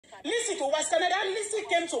Lizzy to West Canada. Lizzy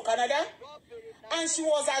came to Canada and she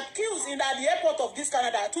was accused in at the airport of this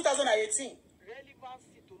Canada 2018.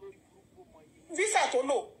 Visa to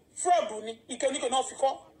low, fraud ni, ikoniko no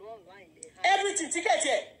fiko. Everything ticket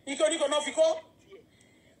here, ikoniko no fiko.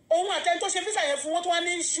 Ohun atento ṣe visa yẹn fún wọn tó wá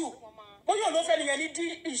ní issue. Bóyá ló fẹ́ nìyẹn ní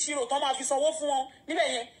di ìṣirò tó máa fi sanwó fún wọn níbẹ̀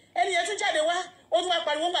yẹn. Ẹni yẹn tún jáde wá, ó tún wá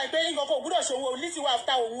pariwo ńgbà pé nǹkan kò gbúdọ̀ ṣe òun o, Lizzy wà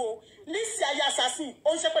after òun o. Lizzy ayé assassin,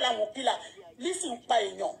 ó ń ṣe pẹ̀lú àwọn killer. Lizzy ń pa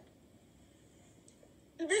èèyàn.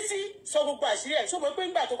 Bisi sọ gbogbo àṣírí ẹ̀ ṣùgbọ́n pé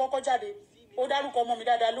ńgbà tó kọ́kọ́ jáde ó dárúkọ ọmọ mi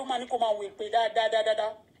dáadáa ló máa ní kó máa wò pé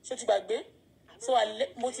dáadáa ṣó ti gbàgbé so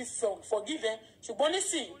mo ti forgive ẹ ṣùgbọ́n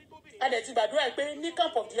nísìnyí a dẹ̀ ti gbàdúrà pé ní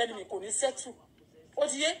camp of the enemy kò ní settle ó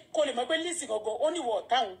ti yé kó lè mọ̀ pé Lizzy gangan ó níwọ̀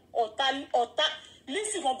ọ̀tá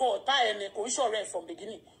Lizzy gangan ọ̀tá ẹni kò ń ṣọ̀rẹ́ ẹ̀ from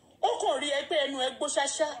beginning ó kàn rí ẹ pé ẹnu ẹ gbó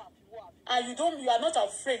ṣáṣá and you are not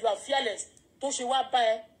afraid, you are fearless tó ṣe wá bá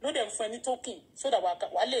ẹ ló dẹ̀ ń fún ẹ ní token so that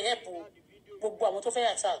wàá lè help gbogbo àwọn tó fẹ́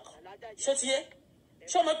attack ṣó ti yé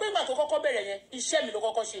ṣé o mọ̀ pé ìgbà tó kọ́kọ́ bẹ̀rẹ̀ yẹn iṣẹ́ mi ló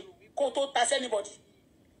kọ́kọ́ ṣe kó tó ta sí anybody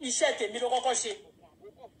iṣẹ́ tèmi ló kọ́kọ́ ṣe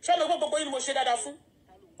ṣé o mọ̀ pé gbogbo yín ni mo ṣe dáadáa fún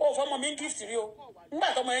o fọmọ mi gift rí o nígbà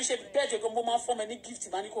tó mọ yẹn ṣe bẹ́ẹ̀ jẹ́ gbogbo máa ń fọmọ ní gift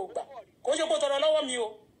máa ní kó gbà kó ṣe kó tọrọ lọ́wọ́ mi o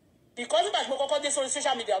because nígbà tí mo kọ́kọ́ dé sórí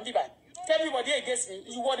social media ń bíbá everybody against me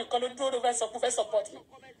ìwọ nìkan ló dúró ló fẹ́ support me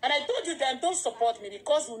and I told you then don't support me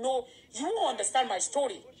because you know you won't understand my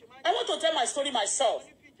story I want to tell my story myself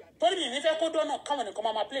torí mi nífẹ̀ẹ́ kó dọ́nà káwọn nìkan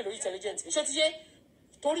máa play lórí intelligent ṣé ti yé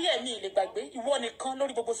torí ẹ̀mí lè gbàgbé ìwọ nìkan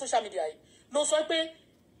lórí gbogbo social media yìí ló sọ pé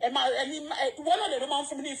ìwọ náà lè ló máa ń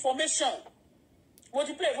fún mi ní information mo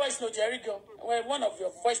ti play voice note ẹ̀rí gan one of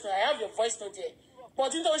your voice note I have your voice note there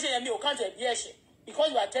but nítorí ṣe yẹn mi ò count ẹ̀ bí ẹ̀ṣẹ̀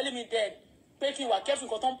because you are telling me then pé kí n wà careful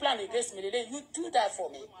nǹkan tó ń plan against me lélẹ̀ you do that for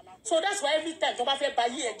me so that's why every time tó bá fẹ́ ba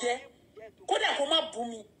yí ẹ jẹ́ kódà kó má bú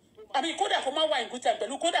mi àbí kódà kó má wà in good time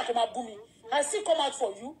pẹ̀lú kódà kó má bú mi I still come out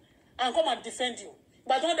for you and come and defend you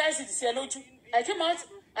but don't die sí ti ṣe lójú I came out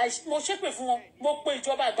mo ṣépè fún wọn mo pe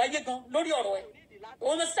ìjọba àgbáyé gan lórí ọ̀rọ̀ ẹ̀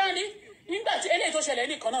understand it nígbà tí eléyìí tó ṣẹlẹ̀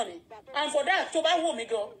nìkan náà ni and for that tó bá wò mí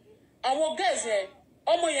gan àwọn girls yẹn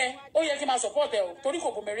ọmọ yẹn ó yẹ kí n máa support ẹ o torí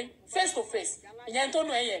kò bò mẹ́rin face to face ìyẹn tó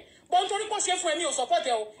nù ẹ yẹn bọ́n torí kó ṣe fún ẹ mi ò support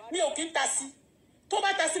ẹ o mi ò kí ń ta sí tó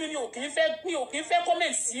bá ta sí mi ò kí ń fẹ́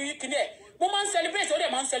comment sí kíní ẹ̀ mo máa ń celebrate ó dẹ̀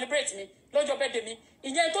máa ń celebrate mi lọ́jọ́ birthday mi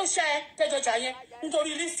ìyẹn tó ṣá ẹ tẹ́jọ́ jà yẹn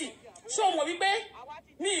nítorí Lizzy ṣé o mọ̀ wípé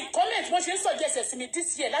mi comment wọ́n ṣe ń suggest sí mi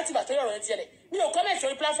this year láti ìgbà tó yọ̀rọ̀ yẹn ti ẹlẹ̀ mi ò comment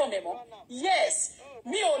lórí platform ẹ̀ mọ́ yes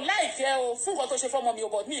mi ò like ẹ o fún nǹkan tó ṣe fọ́mọ mi ò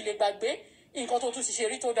bọ̀ mi ì lè gbàgbé nǹkan tó tún ti ṣe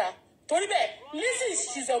rí tó dáa torí bẹ́ẹ̀ Lizzy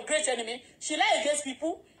she's a great enemy she lie against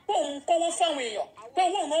people pé òun kówó fáwọn èèyàn pé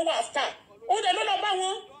owó òun wà after ó dẹ̀ ló lọ bá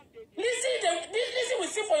wọn Lizzy will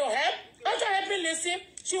see for your help after helping Lizzy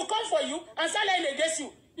she will come for you and start lying against you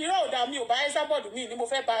irọ́ ọ̀dà mi ò bá Esabod mi ni mo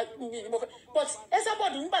fẹ́ bá mi ni mo fẹ́ but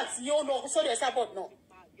Esabod nígbà tí ó lọ sọ́dọ̀ Esabod náà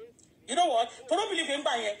you know what toro believe ń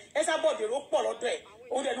gbà yẹn Esabod èrò pọ̀ lọ́dọ̀ ẹ̀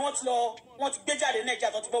òun dẹ̀ ni wọ́n ti gbé jáde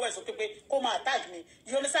Nàìjíríà tó ti gbọ́wọ́ ẹ̀ sókè pé kó máa tag mi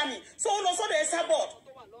you understand me so ó lọ sọ́dọ̀ Esabod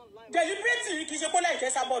deliberately kì í ṣe kó láìka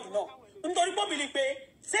Esabod náà nítorí pé bìlì pé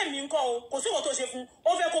sẹ́mi ń kọ́ o kò sí ìwọ tó ṣe fún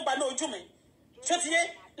ó fẹ́ kó ba ní ojú mi ṣó ti yé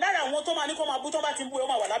lára àwọn tó máa ní kó máa bú tó bá ti ń bú ẹ ó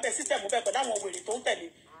máa wà lábẹ́ sísẹ̀mù bẹ́ẹ̀ pẹ̀lú àwọn wèrè tó ń tẹ̀lé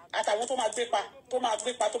àtàwọn tó máa gbé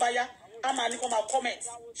pa tó bá yá a máa ní kó máa comment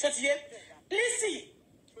ṣé ti yé Lizzy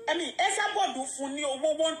Esabod fún ní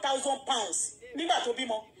owó £1,000 nígbà tó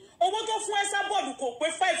bímọ owó tó fún Esabod kò pé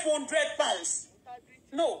 £500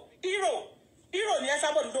 no euro ni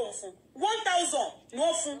Esabod lòun fún 1,000 ni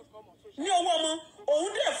wọ́n fún ní owó ọmọ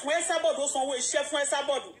òun dẹ̀ fún Esabod ó sanwó iṣẹ́ fún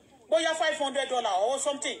Esabod bóyá $500 or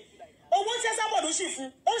something owó tí Esabod sì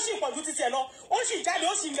fún ó sì pọ̀jù títí ẹ̀ lọ ó sì jáde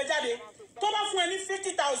ó sì ń lé jáde tó bá fún ẹ ní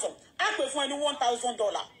 50,000 á pè fún ẹ ní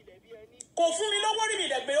 $1,000 kò fún mi lọ́wọ́ rí mi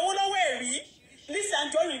ìdẹ̀gbẹ̀ owó lọ́wọ́ ẹ̀ rí Lizzy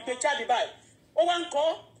Anjorin gbé jáde báyìí ó wá ń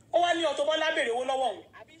kọ́ ó wá ní Auto Bola béèrè owó lọ́wọ́ òun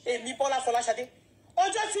èmi Bọ́lá Fọláṣadé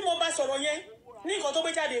ọjọ́ tí mo bá sọ̀rọ̀ yẹn ní nǹkan tó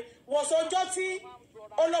gbé jáde wọ̀sọ̀ ọjọ́ tí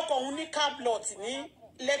ọlọ́kọ̀ òun ní cab lot ní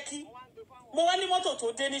Lẹ́kí mo wá ní mọ́tò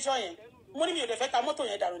tó dé níjọ́ yẹn mo ní mi ò lè fẹ́ ta mọ́tò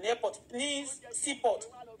yẹn dànù ní airport ní seaport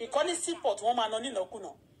ìkọ́ni seaport wọ́n máa ná nínàkúnà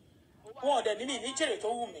wọn ò dẹ̀ ní mi ní jèrè tó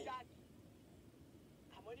wù mí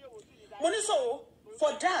mo ní so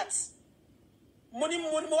for that mo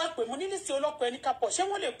wá pè mo ní Lizzy ọlọ́pàá ẹni kápọ̀ ṣé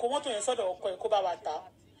wọ́n lè kó mọ́tò yẹn sọ́dọ̀ ọkọ ẹ̀ kó bá wa ta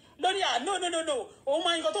lórí no òun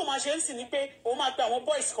máa ń nǹkan tó máa ṣe ń sìn ní pé òun máa pe àwọn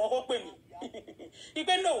boys kan kó pè mí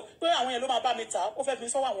ìpè no pé àwọn yẹn ló máa bá mi ta ó fẹ́ fi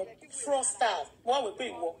sọ́wọ́ àwọn fraudsters mo wá wí pé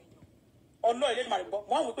ìwọ ọlọ́ ilé ìmọ̀ àrùbọ̀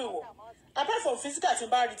mo wá wí pé ìwọ apart from physical tí n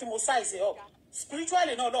bá rí tí mo size ẹ̀ up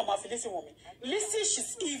spiritually náà Ọlọ́run máa fi Lizzy wọ̀n mi Lizzy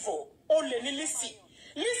she's evil ó lè ní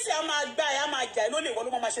Lizzy a máa gbá ẹ a máa jà ẹ ló lè wọ ló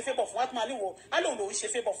máa ṣe favour fún wa tó máa níwọ á lòun lòun ṣe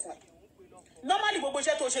favour fún ẹ normally gbogbo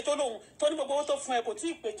iṣẹ́ tó ṣe tó lóhun tó ní gbogbo owó tó fún ẹ kò tí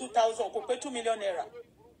ì pé 2,000 kò pé 2 million naira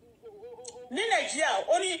ní Nàìjíríà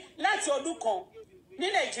ó ní láti ọdún kan ní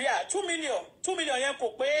Nàìjíríà 2 million yẹn kò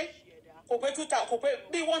pé 2,000 kò pé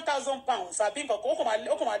bí 1,000 pounds àbí nǹkan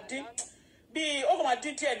ó kò máa dín bí ó kò máa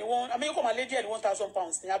dín díẹ̀ ní ó kò máa lé díẹ̀ ní 1,000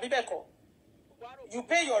 pounds ní àbí bẹ́ẹ̀ kọ́ you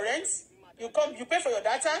pay your rent you pay for your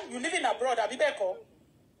data you live in abroad àbí bẹ́ẹ̀ kọ́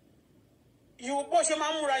bó ṣe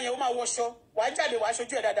máa ń múra yẹn ó máa wọṣọ wàá jáde wàá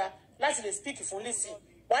ṣojú ẹ̀ dáadáa láti lè speak fún Lizzy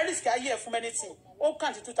wàá risk ayé ẹ̀ fún anything ó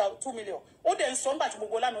kàn ti 2 million ó dẹ̀ ń sọ nígbà tí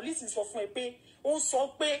gbogbo lánàá Lizzy sọ fún ẹ pé ó sọ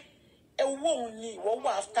pé owó òun ni ìwọ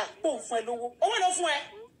wà after pé òun fún ẹ lówó owó ló fún ẹ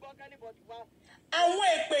àwọn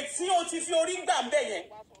èpè tí o ti fi orí gbà ń bẹ̀ yẹn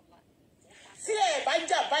tí ẹ bá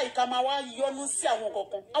jà báyìí ká máa wá yọnu sí àwọn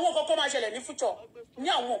kankan máa ṣẹlẹ̀ ní future ní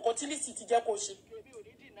àwọn nǹkan tí Lizzy ti jẹ́ kó ṣe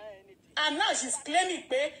and now she's claiming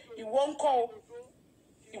pé ìwọ ń kọ́ o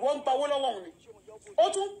ìwọ ń gba owó lọ́wọ́ òun ni ó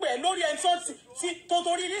tún pè lórí ẹni tó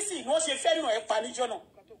torí Lizzy ni wọ́n ṣe fẹ́ nà ẹ́ pa níjọ́ náà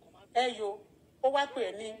ẹ yo ó wá pè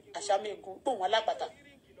é ní àṣàmẹ́gun gbóhùn alápàtà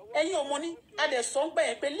ẹ̀yin ò mọ ní adẹ̀sọ́ ń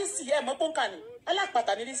gbẹ̀yìn pé Lizzy ẹ̀ mọ́ pọ́nkà ni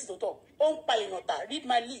alápàtà ní Lizzy tó tọ̀ ó ń pa èèyàn ta read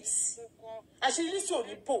my lips àṣírí Lizzy ò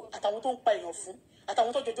ní bò àtàwọn tó ń pa èèyàn fún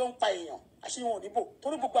àtàwọn tó jọjọ́ ń pa èèyàn àṣírí wọn ò ní bò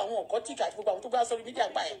torí gbogbo àwọn ọ̀kọ́ tíkà àti gbogbo àwọn tó gbá sórí mídíà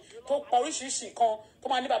gbà ẹ̀ tó pa oríṣiríṣi nǹkan tó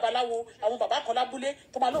máa ní babaláwo àwọn bàbá kan lábúlé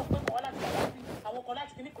tó máa lóun pé kàn wá láti bàbá sí àwọn kan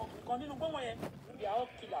láti kíní kan nínú gbọ́mọ̀ yẹn we are all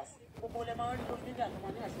killers gbogbo ọlẹ́ máa ń rí lórí mídíà tó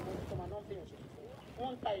máa ní àṣírí tó máa náà ń fẹ́yàn ṣe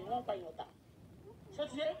wọ́n ń pa èèyàn ta ṣé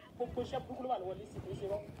ti yé gbogbo iṣẹ́ burúkú ló wà lọ́wọ́ Lizzy kì í ṣe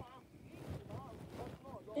rọ́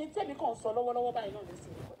ìtẹ́bi kan sọ lọ́wọ́lọ́wọ́ báyìí náà Lizzy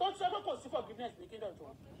tó ń sọ pé kò sí forgiveness ní kingdom tó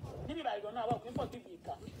níbi ìbàdàn gan náà wà òkè forgive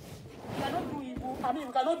ìkà you cannot do evil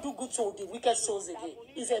you cannot do good to the wicked souls again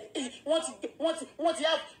wọ́n ti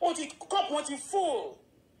have ó ti cup wọ́n ti full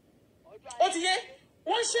ó ti yé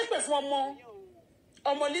wọ́n ṣépè fún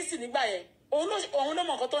ọmọ Lizzy nígbà yẹn òun ló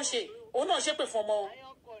mọ nǹkan tó ń ṣe òun náà ṣépè fún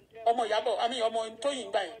ọmọ Ìyábọ̀ ọmọ Tóyìn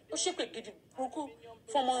gbà yẹn ó ṣépè gidi burúkú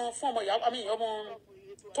fún ọmọ Ìyábọ̀ ọmọ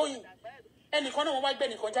Tóyìn ẹnìkan náà wọ́n wá gbé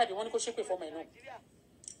nìkan jáde wọ́n ní kó ṣépè fọmọ ẹ̀ náà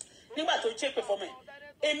nígbà tó ṣépè fọmọ ẹ̀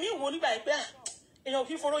èmi wo nígbà yẹn pé èèyàn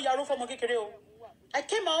kì í foró yarú fọmọ kékeré o I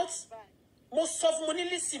came out mo sọ fún mo ní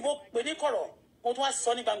Lizzy mo pè ní kọ̀rọ̀ mo tún wá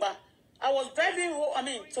sọ ní gbangba I was driving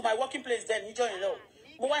home, to my working place then níjọ́ yẹn lọ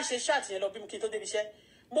mo wá ń ṣe ṣáàtì yẹn lọ bí mo kí n tó débi iṣẹ́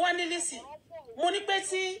mo wá ní Lizzy mo ní pé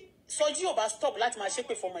tí Sọjí ò bá stop láti máa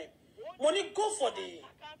ṣépè fọmọ ẹ̀ mo ní go for the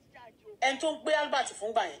ẹni tó ń gbé Albert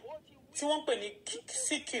fúngbà yẹn tí wọ́n ń pè ní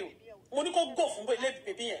CQ mo ní kó go fún ilé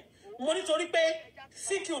bèbí yẹn mo nítorí pé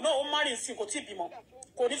CQ náà ó márìn sí kò tí ì bímọ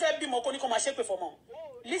kò ní fẹ́ bímọ kó ní kó máa ṣépè fọmọ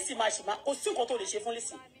Lizzy máa ṣì máa kò sí nǹkan tó lè ṣe fún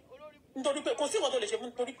Lizzy nítorí pé kò sí nǹkan tó lè ṣe fún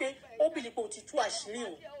nítorí pé ó bìlì pé ó ti tú àṣírí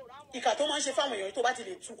òun ìkà tó máa ń ṣe fáwọn èèyàn tó bá ti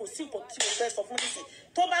lè tú kò sí nǹkan tí o fẹ́ sọ fún Lizzy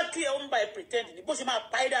tó bá kí ẹ ó ń bá ẹ pretend ní bó ṣe máa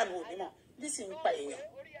pa ẹ́ dànù òní mọ̀ Lizzy ń pa èèyàn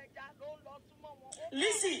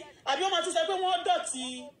Lizzy àbí wọ́n máa tún sọ pé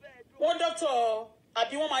wọ́n dọ́tọ̀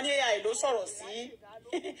àbí wọ́n máa ní AI ló sọ̀rọ̀ sí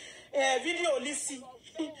fídíò Lizzy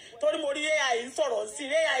torí mo rí AI ń sọ̀rọ̀ sí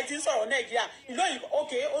AI ti ń sọ̀rọ̀ Nàìjíríà ìlú òyìnbó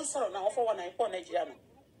ok ó ń sọ̀rọ̀ náà wọ́n fọwọ́ náà pọ̀ Nàìjíríà nù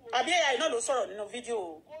àbí AI náà ló sọ̀rọ̀ nínú fídíò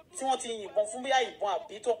tí wọ́n ti yìnbọn fún bíyà ìbọn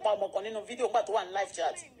àbí tó pa ọmọ kan nínú fídíò gbà tó wà ní live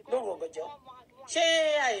chat lóru ọ̀gànjọ́ ṣé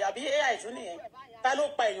AI àbí AI tún nìyẹn ta ló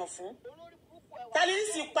pa èèyàn fún ta ni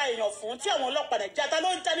Lizzy pa èèyàn fún tí àwọn ọlọ́pàá Nàìjíríà ta ló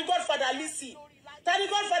ń ta ní godfather Lizzy ta ní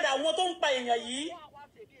godfather àwọn tó ń pa èèyàn yìí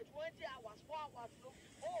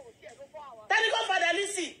ta ní godfather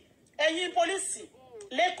Lizzy ẹ̀yin pólísì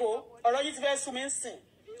lẹ́kọ̀ọ́ ọ̀rọ̀ yìí ti fẹ́ sún mi ń sìn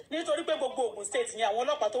nítorí pé gbogbo Ògùn state ni àwọn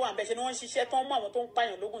ọlọ́pàá tó wà ń bẹ̀ ṣe ni wọ́n ń ṣiṣẹ́ tó ń mú àwọn tó ń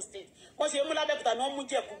pààyàn lógùn state wọ́n ṣe mú lábẹ́kúta ni wọ́n mú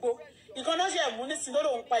jẹ̀búgbó nǹkan náà ṣe mú nísìnyí ló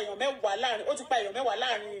lóun pa èèyàn mẹ́wàá láàrin ó ti pa èèyàn mẹ́wàá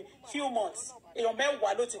láàrin few months èèyàn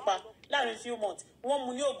mẹ́wàá ló ti pa láàrin few months wọ́n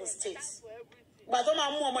mú ní Ògùn state gbà tó máa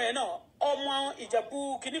mú ọmọ yẹn náà ọmọ Ìjẹ̀bú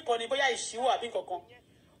kìíní kan ni bóyá Ìṣíwò àbí nǹkankan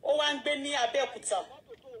ó wá ń gbé ní Abẹ́òkúta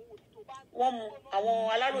wọ́n mú àwọn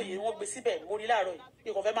Aláròyé wọ́n gbé síbẹ̀ mórí láàárọ̀ yìí bí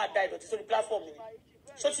kò fẹ́ máa da ìdọ̀tí sórí platform ni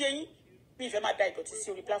ṣó ti yẹn bí ìfẹ́ máa da ìdọ̀tí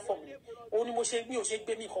sí orí platform ni òun ni mo ṣe gbé òṣè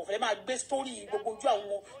gbé mi kàn fẹ́ máa gbé story gbogbo ojú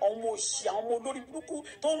àwọn ọmọ òṣì àwọn ọmọ olórí burúkú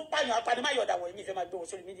tó ń pààyàn apanimáyọ̀dà wọ̀nyí mi ìfẹ́ máa gbé wọn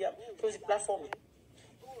sórí mídíà sórí platform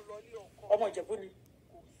ọmọ Ìjẹ̀bú ni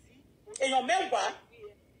èèyàn mẹ́wàá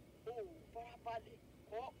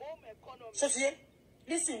ṣó ti yẹ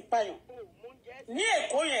Lizzy ń pààyàn ní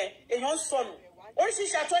Èkó yẹn èèyàn ń sọnù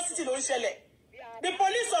oríṣiríṣi atrocity ló ń ṣẹlẹ̀ the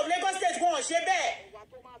police of Lagos State wọn ò ṣe bẹ́ẹ̀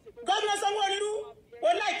gómìnà Sanwó-Olú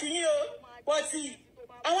wọn láìkí yín o bọ́tì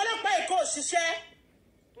àwọn ọlọ́pàá Èkó òṣìṣẹ́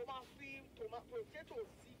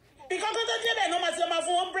ìkọ́kọ́ tó débẹ̀ ní wọ́n máa ti lọ máa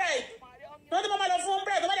fún wọn bribe wọ́n tó máa lọ fún wọn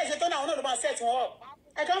bribe tó bá lè ṣe tán àwọn náà ló máa set wọn up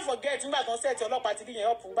I can't forget nígbà tó ń set ọlọ́pàá ti bí yẹn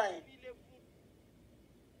up ń gbà yẹn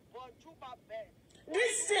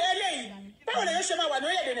This eléyìí báwo lè yẹn ṣe máa wà ní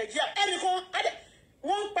orílẹ̀-èdè Nàìjíríà ẹnìkan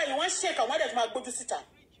wọ́n ń pẹ̀lú wọ́n ń ṣèkà wọ́n á dẹ̀ tún máa gbójú síta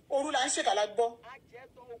òru là ń ṣèkà la gbọ́.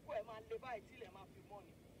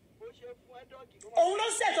 òun ló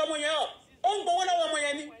ṣètò ọmọ yẹn ó ń gbowó lọ́wọ́ ọmọ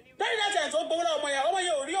yẹn ni lórí láti ẹ̀ tó ń gbowó lọ́wọ́ ọmọ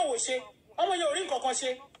yẹn ò rí òwò ṣe ọmọ yẹn ò rí nǹkan kan ṣe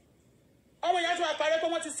ọmọ yẹn á tún máa parẹ́ pé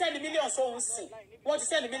wọ́n ti sẹ́ni mílíọ̀nù sóhun sí wọ́n ti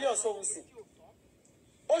sẹ́ni mílíọ̀nù sóhun sí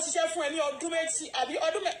ó ṣiṣẹ́ fún ẹ ní ọdún méjì àbí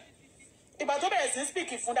ọdún ìgbà tó bẹ̀rẹ̀ sí ń speak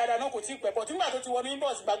fún dáadáa náà kò tí ì pẹ́ pọ̀ tí nígbà tó ti wọnú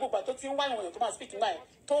inbox gbàgbọ́gbà tó ti ń wá ìwọ̀n èèyàn tó máa speak nígbà yẹn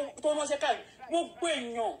tó ránṣẹ́ káàkiri gbogbo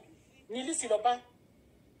èèyàn ní Lizzy lọ bá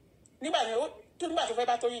nígbà tó fẹ́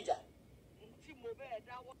bá tó yìí jà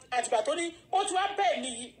àtìgbà tó ní ó tún wá bẹ́ẹ̀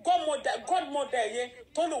ni godmother yẹn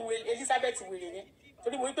tó lòun Elizabeth wèrè yẹn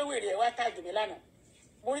torí mo rí pé wèrè ẹ̀ wá tàgbé mi lánàá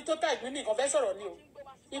mo rí tó tàgbé mi nìkan fẹ́ sọ̀rọ̀ ni o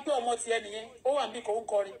wípé ọmọ tiẹ̀ nìyẹn ó wà níbi kò ń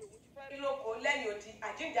kọrin. ìlòkò lẹ́yìn odi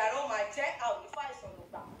àjíǹde àrò máa jẹ́ àwọn onífàìsàn ló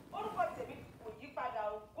gbà orúkọ